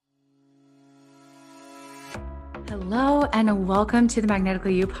Hello and welcome to the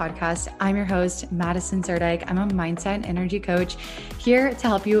Magnetically You podcast. I'm your host, Madison Zerdike. I'm a mindset and energy coach here to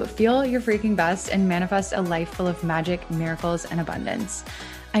help you feel your freaking best and manifest a life full of magic, miracles, and abundance.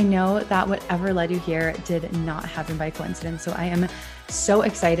 I know that whatever led you here did not happen by coincidence, so I am so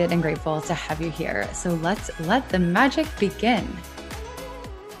excited and grateful to have you here. So let's let the magic begin.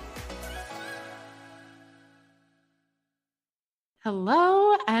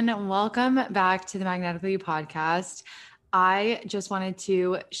 Hello and welcome back to the Magnetically You podcast. I just wanted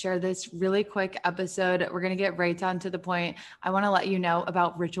to share this really quick episode. We're going to get right down to the point. I want to let you know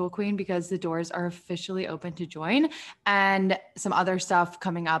about Ritual Queen because the doors are officially open to join and some other stuff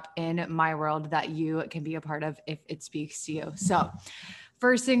coming up in my world that you can be a part of if it speaks to you. So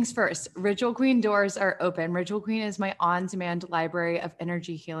first things first, Ritual Queen doors are open. Ritual Queen is my on-demand library of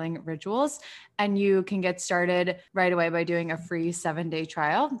energy healing rituals, and you can get started right away by doing a free 7-day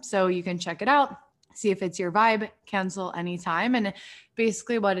trial. So you can check it out, see if it's your vibe, cancel anytime. And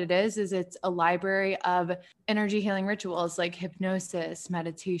basically what it is it's a library of energy healing rituals like hypnosis,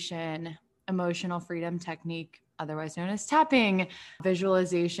 meditation, emotional freedom technique, otherwise known as tapping,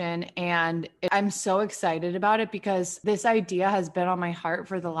 visualization. And I'm so excited about it because this idea has been on my heart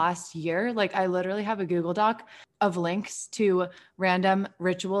for the last year. Like I literally have a Google Doc of links to random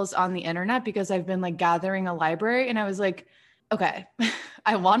rituals on the internet because I've been like gathering a library and I was like, okay,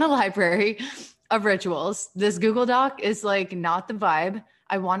 I want a library of rituals. This Google Doc is like not the vibe.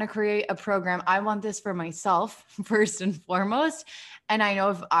 I want to create a program. I want this for myself first and foremost. And I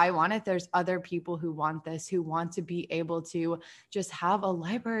know if I want it, there's other people who want this, who want to be able to just have a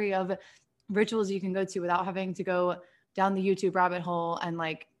library of rituals you can go to without having to go down the YouTube rabbit hole and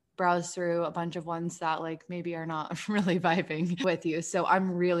like browse through a bunch of ones that like maybe are not really vibing with you. So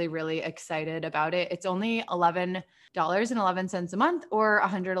I'm really, really excited about it. It's only $11.11 a month or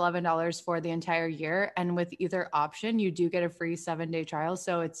 $111 for the entire year. And with either option, you do get a free 7-day trial.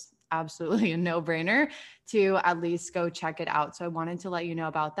 So it's absolutely a no-brainer to at least go check it out. So I wanted to let you know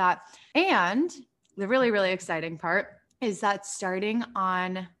about that. And the really, really exciting part is that starting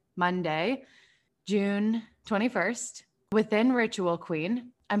on Monday, June 21st, within Ritual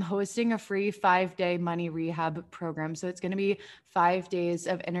Queen, I'm hosting a free 5-day money rehab program. So it's going to be 5 days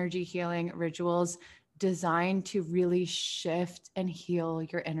of energy healing rituals designed to really shift and heal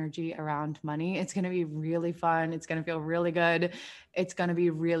your energy around money. It's going to be really fun. It's going to feel really good. It's going to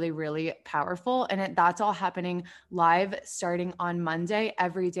be really, really powerful. And that's all happening live starting on Monday,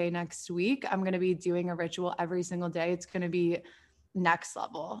 every day next week. I'm going to be doing a ritual every single day. It's going to be next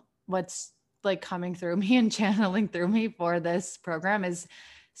level. What's like coming through me and channeling through me for this program is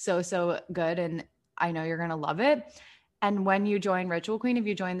so good. And I know you're going to love it. And when you join Ritual Queen, if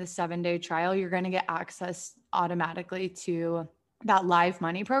you join the 7-day trial, you're going to get access automatically to that live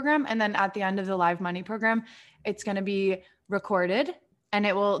money program. And then at the end of the live money program, it's going to be recorded and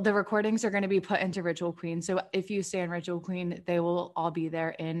the recordings are going to be put into Ritual Queen. So if you stay in Ritual Queen, they will all be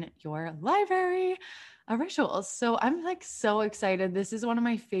there in your library of rituals. So I'm like so excited. This is one of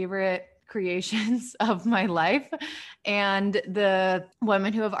my favorite creations of my life. And the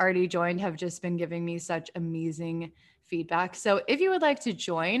women who have already joined have just been giving me such amazing feedback. So if you would like to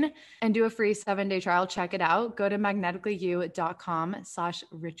join and do a free 7-day trial, check it out. Go to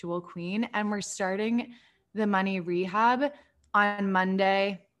magneticallyu.com/ritual queen. And we're starting the money rehab on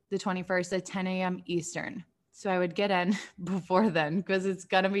Monday, the 21st at 10 a.m. Eastern. So I would get in before then because it's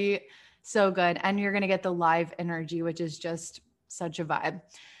going to be so good. And you're going to get the live energy, which is just such a vibe.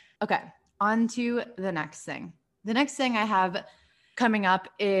 Okay, on to the next thing. The next thing I have coming up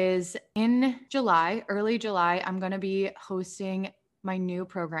is in July, early July, I'm going to be hosting my new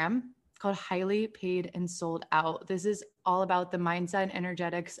program called Highly Paid and Sold Out. This is all about the mindset and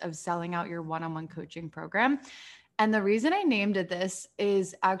energetics of selling out your one-on-one coaching program. And the reason I named it this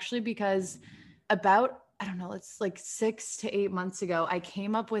is actually because it's like 6 to 8 months ago, I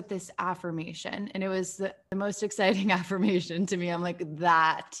came up with this affirmation and it was the most exciting affirmation to me. I'm like,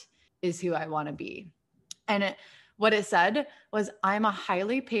 that is who I want to be. And what it said was, I'm a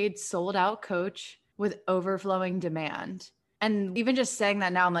highly paid, sold out coach with overflowing demand. And even just saying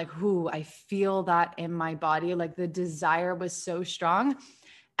that now, I'm like, I feel that in my body. Like the desire was so strong.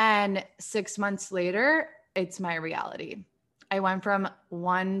 And 6 months later, it's my reality. I went from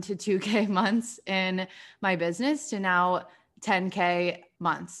 1 to 2K months in my business to now 10K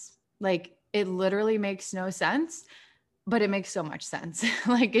months. Like it literally makes no sense, but it makes so much sense.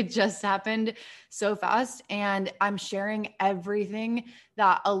 Like it just happened so fast. And I'm sharing everything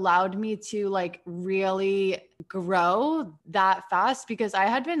that allowed me to like really grow that fast because I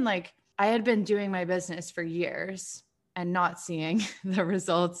had been doing my business for years. and not seeing the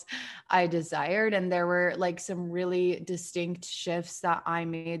results I desired. And there were like some really distinct shifts that I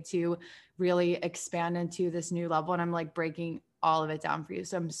made to really expand into this new level. And I'm like breaking all of it down for you.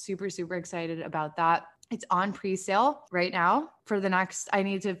 So I'm super, super excited about that. It's on pre-sale right now for the next, I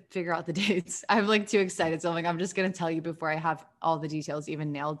need to figure out the dates. I'm like too excited. So I'm like, I'm just going to tell you before I have all the details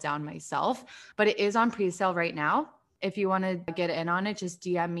even nailed down myself, but it is on pre-sale right now. If you want to get in on it, just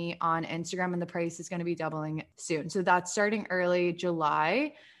DM me on Instagram, and the price is going to be doubling soon. So that's starting early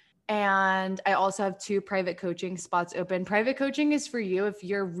July. And I also have 2 private coaching spots open. Private coaching is for you if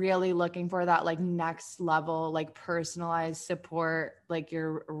you're really looking for that like next level, like personalized support, like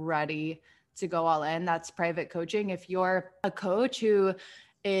you're ready to go all in. That's private coaching. If you're a coach who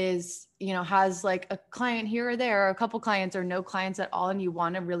is, has like a client here or there, or a couple clients or no clients at all, and you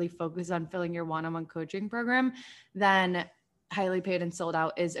want to really focus on filling your one-on-one coaching program, then Highly Paid and Sold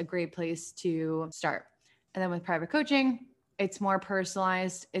Out is a great place to start. And then with private coaching, it's more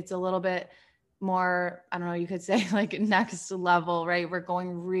personalized. It's a little bit more, I don't know, you could say like next level, right? We're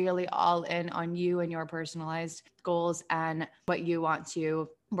going really all in on you and your personalized goals and what you want to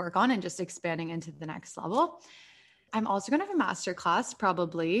work on, and just expanding into the next level. I'm also going to have a masterclass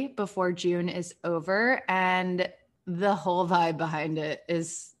probably before June is over. And the whole vibe behind it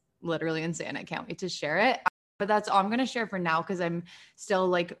is literally insane. I can't wait to share it. But that's all I'm going to share for now, because I'm still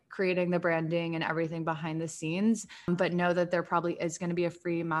like creating the branding and everything behind the scenes. But know that there probably is going to be a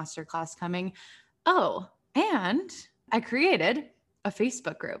free masterclass coming. Oh, and I created a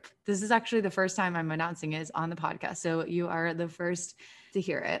Facebook group. This is actually the first time I'm announcing it on the podcast, so you are the first to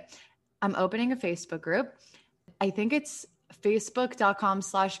hear it. I'm opening a Facebook group. I think it's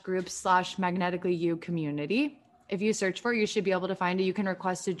facebook.com/group/magneticallyyou community. If you search for it, you should be able to find it. You can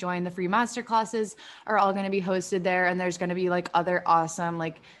request to join. The free masterclasses are all going to be hosted there. And there's going to be like other awesome,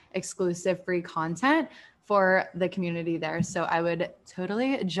 like exclusive free content for the community there. So I would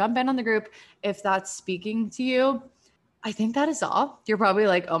totally jump in on the group if that's speaking to you. I think that is all. You're probably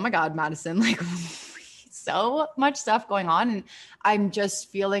like, oh my God, Madison, like so much stuff going on. And I'm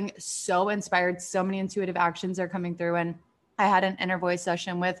just feeling so inspired. So many intuitive actions are coming through. And I had an inner voice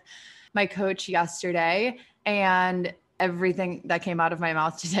session with my coach yesterday, and everything that came out of my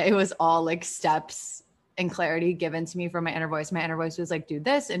mouth today was all like steps and clarity given to me from my inner voice. My inner voice was like, do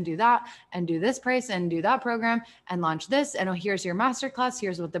this and do that and do this price and do that program and launch this. And here's your masterclass.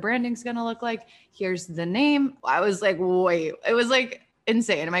 Here's what the branding's going to look like. Here's the name. I was like, wait, it was like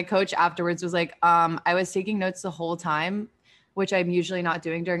insane. And my coach afterwards was like, I was taking notes the whole time, which I'm usually not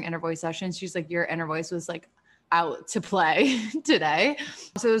doing during inner voice sessions. She's like, your inner voice was like out to play today.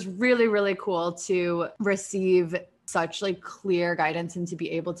 So it was really, really cool to receive such like clear guidance and to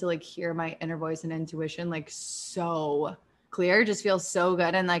be able to like hear my inner voice and intuition like so clear, just feels so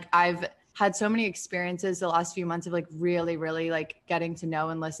good. And like I've had so many experiences the last few months of like really, really like getting to know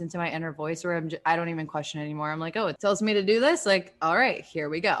and listen to my inner voice where I don't even question anymore. I'm like, oh, it tells me to do this. Like, all right, here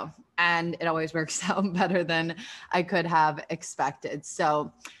we go. And it always works out better than I could have expected.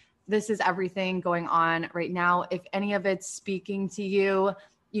 So this is everything going on right now. If any of it's speaking to you,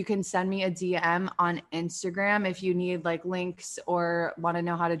 you can send me a DM on Instagram if you need like links or want to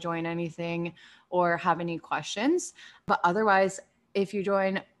know how to join anything or have any questions. But otherwise, if you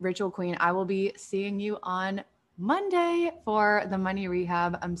join Ritual Queen, I will be seeing you on Monday for the money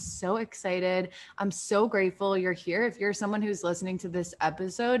rehab. I'm so excited. I'm so grateful you're here. If you're someone who's listening to this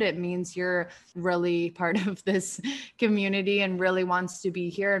episode, it means you're really part of this community and really wants to be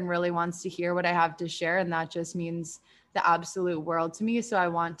here and really wants to hear what I have to share. And that just means the absolute world to me. So I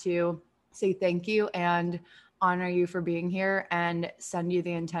want to say thank you and honor you for being here and send you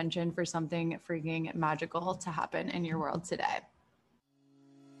the intention for something freaking magical to happen in your world today.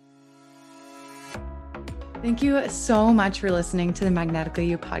 Thank you so much for listening to the Magnetically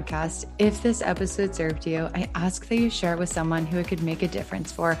You podcast. If this episode served you, I ask that you share it with someone who it could make a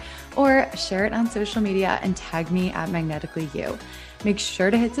difference for, or share it on social media and tag me at Magnetically You. Make sure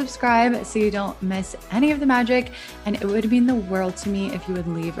to hit subscribe so you don't miss any of the magic, and it would mean the world to me if you would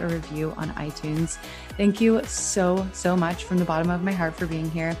leave a review on iTunes. Thank you so, so much from the bottom of my heart for being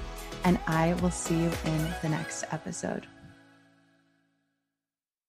here, and I will see you in the next episode.